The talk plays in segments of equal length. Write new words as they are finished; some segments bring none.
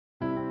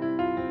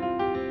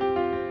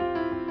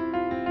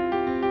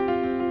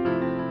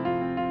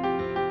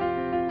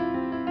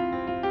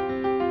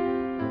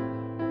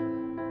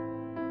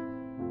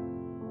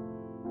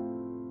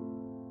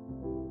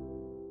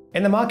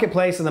In the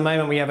marketplace at the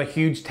moment, we have a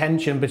huge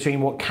tension between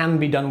what can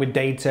be done with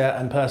data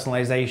and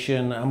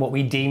personalization and what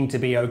we deem to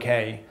be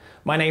okay.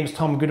 My name's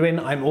Tom Goodwin,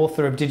 I'm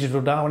author of Digital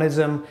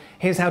Darwinism.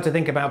 Here's how to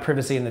think about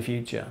privacy in the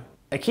future.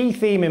 A key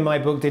theme in my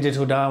book,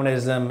 Digital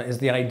Darwinism, is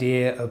the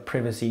idea of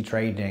privacy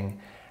trading.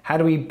 How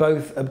do we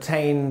both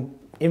obtain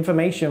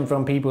information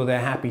from people they're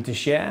happy to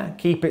share,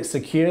 keep it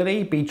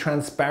securely, be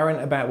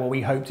transparent about what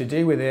we hope to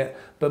do with it,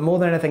 but more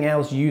than anything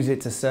else, use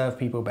it to serve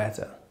people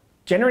better.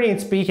 Generally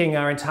speaking,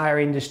 our entire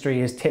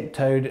industry is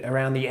tiptoed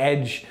around the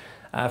edge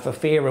for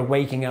fear of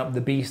waking up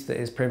the beast that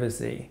is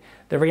privacy.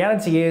 The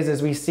reality is,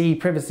 as we see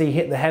privacy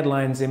hit the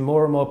headlines in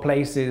more and more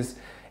places,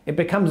 it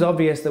becomes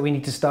obvious that we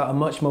need to start a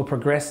much more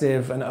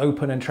progressive and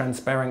open and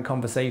transparent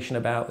conversation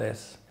about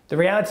this. The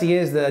reality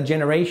is that a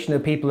generation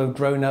of people have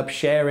grown up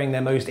sharing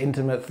their most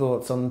intimate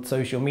thoughts on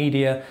social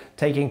media,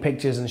 taking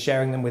pictures and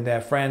sharing them with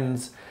their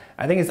friends.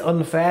 I think it's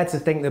unfair to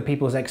think that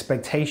people's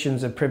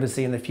expectations of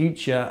privacy in the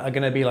future are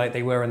going to be like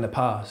they were in the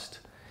past.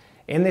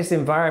 In this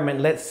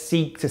environment, let's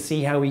seek to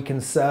see how we can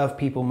serve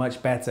people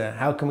much better.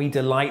 How can we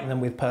delight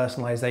them with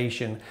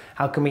personalization?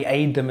 How can we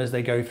aid them as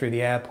they go through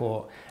the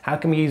airport? How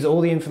can we use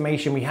all the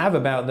information we have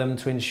about them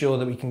to ensure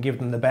that we can give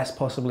them the best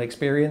possible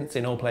experience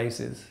in all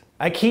places?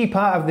 A key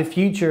part of the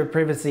future of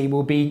privacy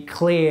will be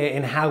clear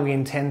in how we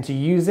intend to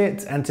use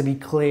it and to be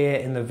clear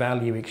in the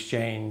value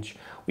exchange.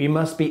 We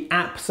must be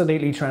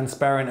absolutely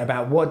transparent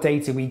about what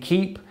data we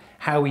keep,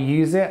 how we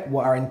use it,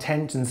 what our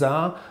intentions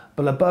are,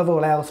 but above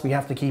all else, we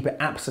have to keep it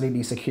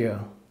absolutely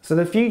secure. So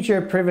the future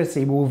of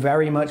privacy will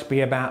very much be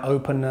about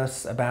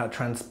openness, about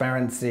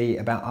transparency,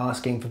 about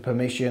asking for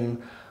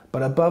permission,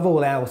 but above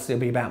all else,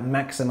 it'll be about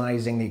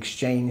maximizing the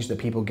exchange that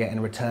people get in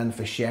return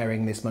for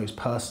sharing this most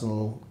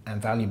personal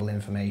and valuable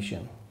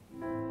information.